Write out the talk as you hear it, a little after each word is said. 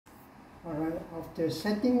Alright, after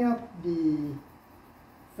setting up the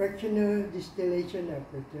fractional distillation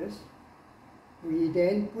apparatus, we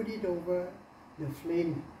then put it over the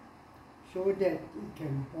flame so that it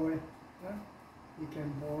can boil. It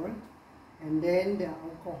can boil, and then the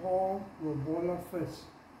alcohol will boil off first.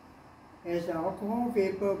 As the alcohol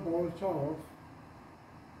vapor boils off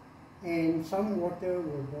and some water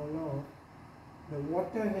will boil off, the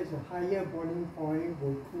water has a higher boiling point,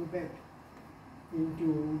 will cool back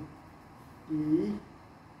into the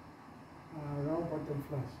round bottom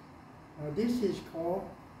flask. Now this is called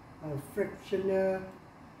a fractional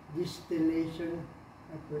distillation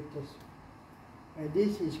apparatus. And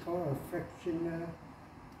this is called a fractional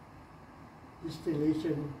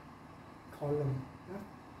distillation column.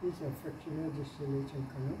 This is a fractional distillation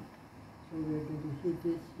column. So we're going to hit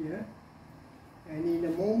this here. And in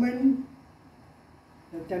a moment,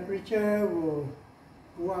 the temperature will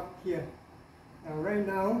go up here. Now right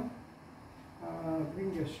now,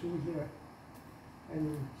 bring your shoe here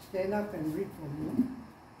and stand up and read for me.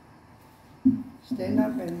 Stand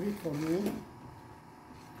up and read for me.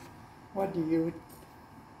 What do you,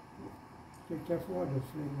 be careful of the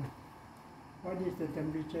flame. What is the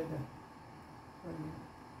temperature there?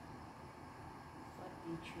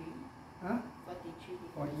 43. Huh? 43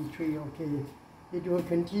 degrees. 43, okay. It will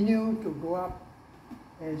continue to go up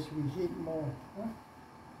as we heat more.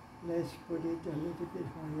 Let's put it a little bit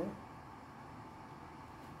higher.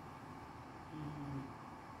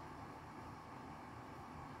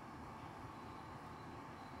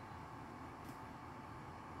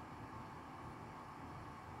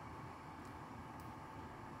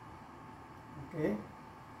 Okay.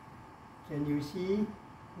 Can you see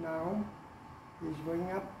now? It's going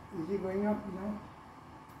up. Is it going up now?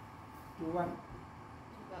 To what?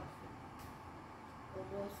 About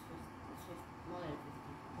almost 50, more than 50.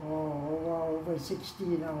 Oh, over 60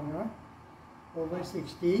 now, huh? Over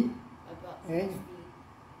 60. About 60. And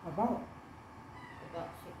about? About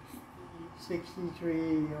 60.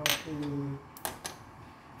 63, okay.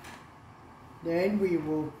 Then we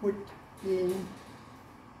will put in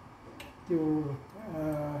to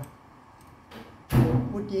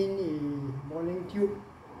put in a boiling tube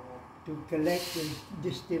to collect the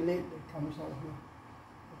distillate that comes out here.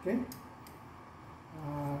 Okay?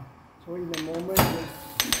 So in a moment,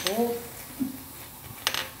 oh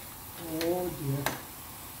dear.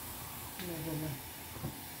 Never mind.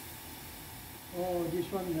 Oh, this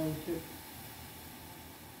one melted.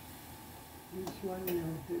 This one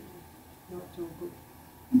melted. Not so good.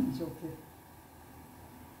 It's okay.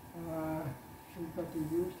 We got to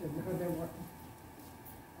use another one.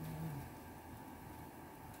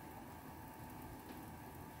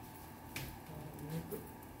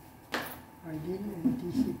 I didn't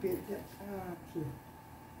anticipate that. Okay.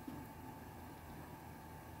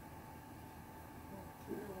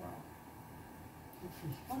 Okay, wow. This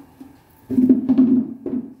is fun.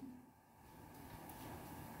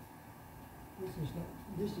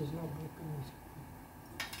 This is not broken.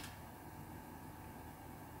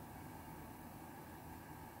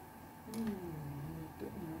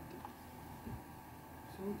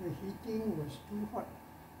 So the heating was too hot.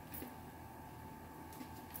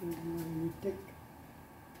 And when we put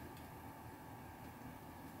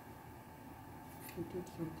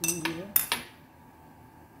something here,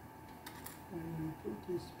 and we put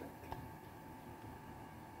this back.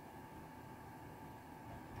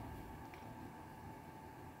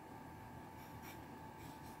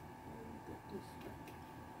 Put this back.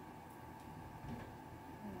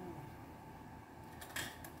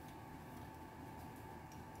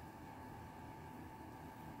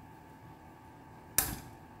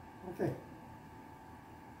 Okay.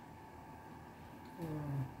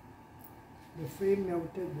 The frame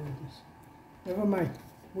melted like this. Never mind.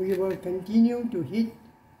 We will continue to heat,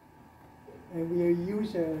 and we will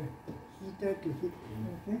use a heater to heat.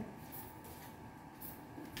 Okay.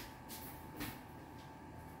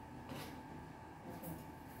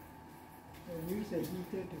 We'll use a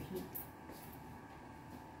heater to heat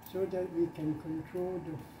so that we can control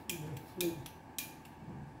the flame.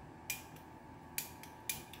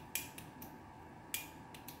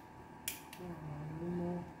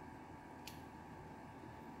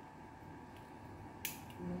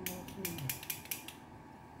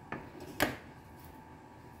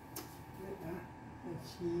 Let's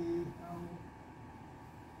see how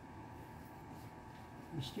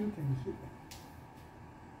we still can hit.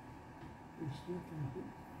 We still can hit.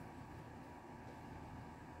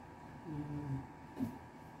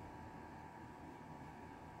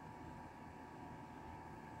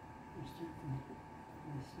 We still can hit.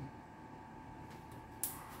 Let's see.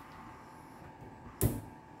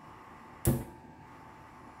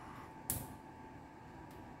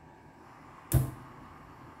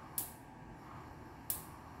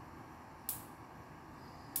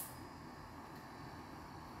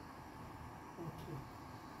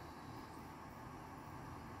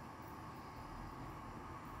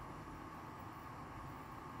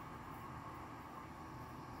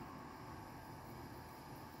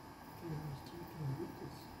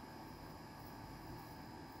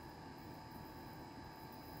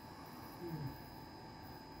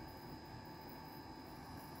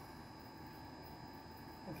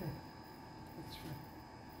 Okay, that's fine.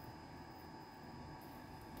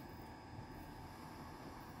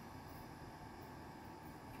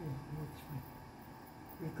 Okay, that's fine.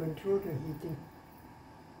 We control the heating.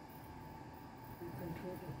 We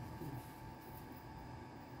control the heating.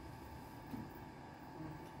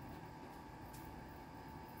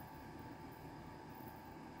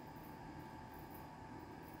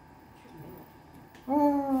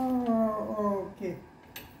 Oh, okay.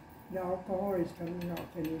 The alcohol is coming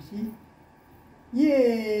out. Can you see?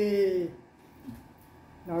 Yay!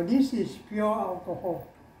 Now this is pure alcohol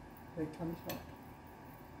that comes out.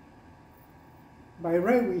 By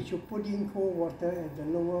right, we should put in cold water at the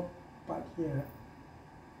lower part here.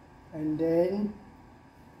 And then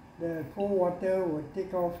the cold water will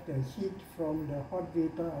take off the heat from the hot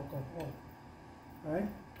vapor alcohol. Right?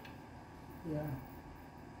 Yeah.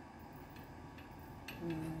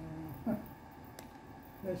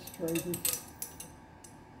 Let's try this.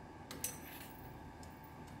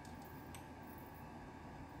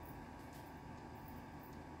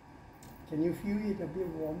 Can you feel it a bit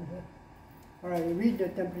warm here? Alright, read the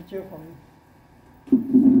temperature for me.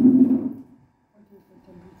 What is the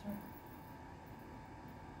temperature?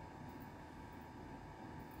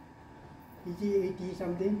 Is it 80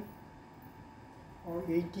 something? Or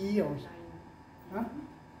 80 or... Huh?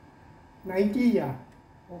 90, yeah.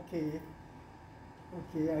 Okay.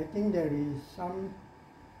 Okay, I think there is some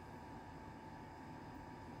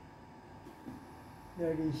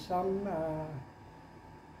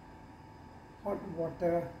hot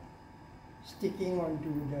water sticking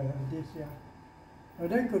onto this, yeah. Now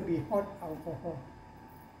that could be hot alcohol.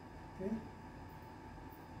 Okay.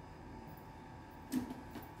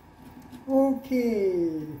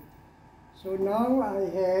 Okay. So now I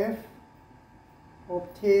have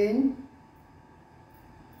obtained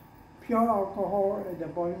pure alcohol at the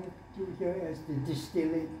bottom here as the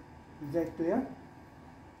distillate. Is that clear?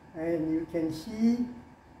 And you can see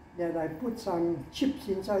that I put some chips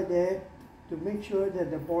inside there to make sure that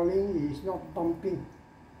the boiling is not bumping.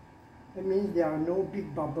 That means there are no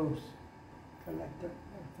big bubbles collected.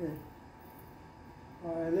 Okay.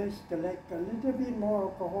 Let's collect a little bit more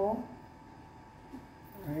alcohol,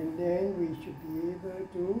 and then we should be able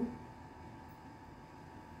to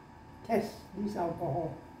test this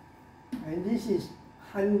alcohol. And this is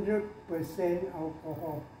 100%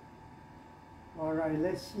 alcohol. Alright,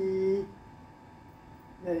 let's see.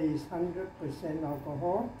 That is 100%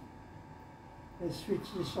 alcohol. Let's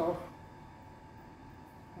switch this off.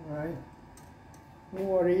 Alright. Don't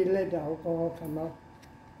worry, let the alcohol come out.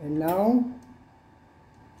 And now,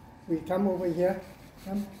 we come over here.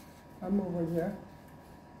 Come over here.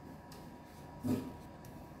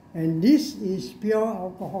 And this is pure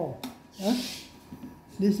alcohol. Huh?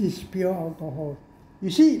 This is pure alcohol.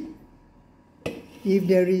 You see, if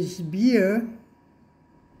there is beer,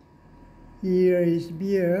 here is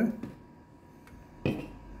beer,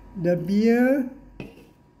 the beer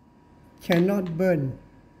cannot burn.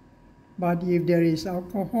 But if there is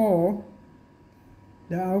alcohol,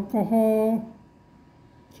 the alcohol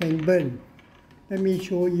can burn. Let me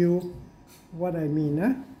show you what I mean.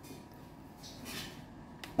 Huh?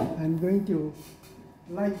 I'm going to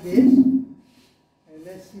light this, and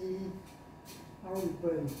let's see how it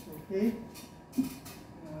burns, okay?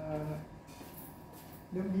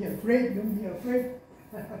 Don't be afraid, don't be afraid.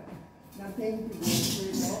 Nothing to be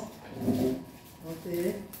afraid of.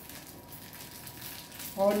 Okay.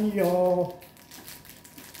 On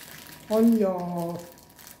your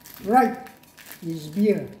right is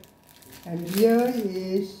beer, and beer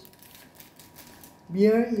is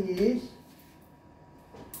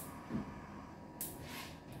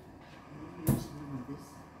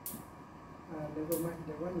never mind,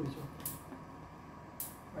 the one is okay.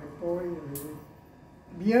 I pour it already.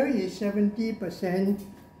 Beer is 70%.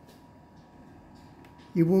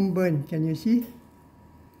 It won't burn. Can you see?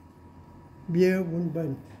 Beer won't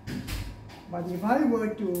burn. But if I were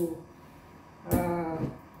to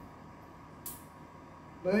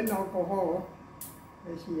burn alcohol,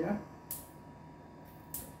 let's see, yeah.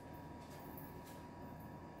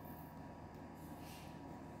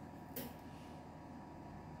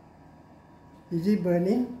 Is it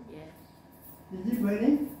burning? Yes. Is it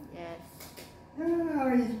burning? Yes.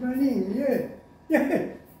 Ah, it's burning. Yeah.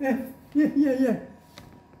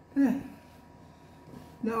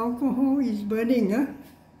 The alcohol is burning, huh?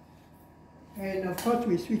 And of course,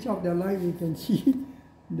 we switch off the light, we can see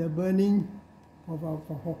the burning of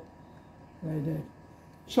alcohol, like that.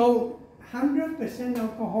 So, 100%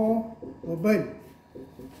 alcohol will burn,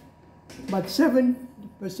 but 7%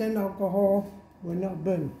 alcohol will not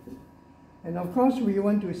burn. And of course, we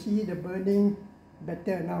want to see the burning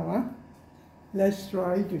better now. Huh? Let's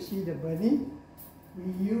try to see the burning.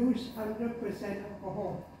 We use 100%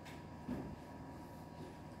 alcohol.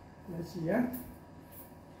 Let's see. Yeah?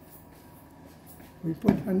 We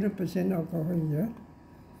put 100% alcohol here.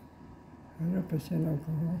 100%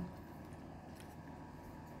 alcohol.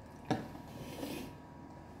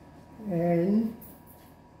 And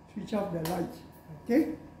switch off the lights.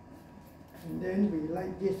 Okay? And then we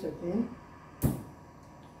light this again.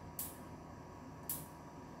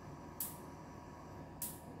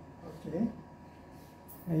 Okay.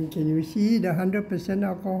 And can you see the 100%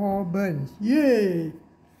 alcohol burns? Yay!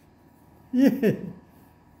 Yay!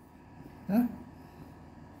 Huh?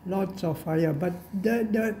 Lots of fire, but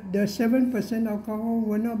the 7% alcohol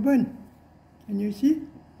will not burn. Can you see?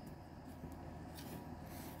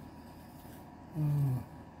 Oh.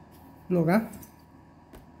 Look, huh?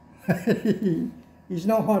 It's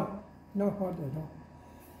not hot. Not hot at all.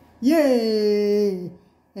 Yay!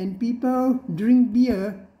 And people drink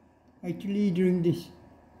beer, actually drink this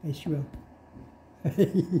as well.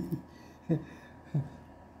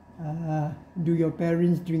 Do your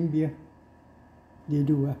parents drink beer? They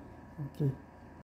do, okay.